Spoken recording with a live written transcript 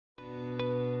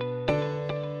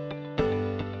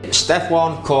Step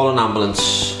 1, call an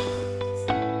ambulance.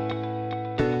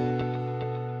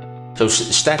 So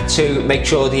step 2, make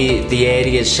sure the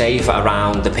area is safe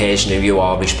around the person who you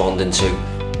are responding to.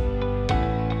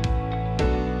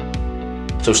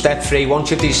 So step 3, once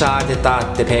you've decided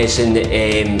that the person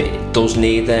does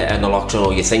need a naloxone,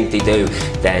 or you think they do,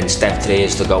 then step 3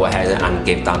 is to go ahead and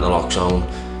give that naloxone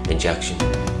injection.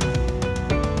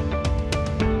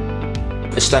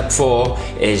 Step 4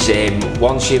 is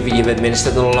once you've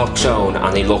administered the naloxone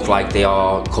and they look like they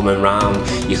are coming round,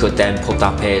 you could then put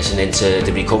that person into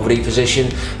the recovery position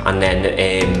and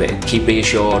then keep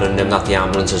reassuring them that the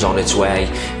ambulance is on its way,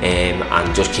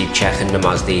 and just keep checking them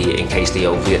in case the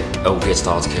opiate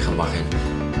starts kicking back in.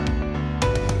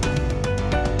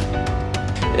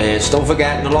 So don't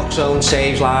forget, naloxone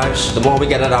saves lives. The more we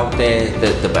get it out there,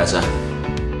 the better.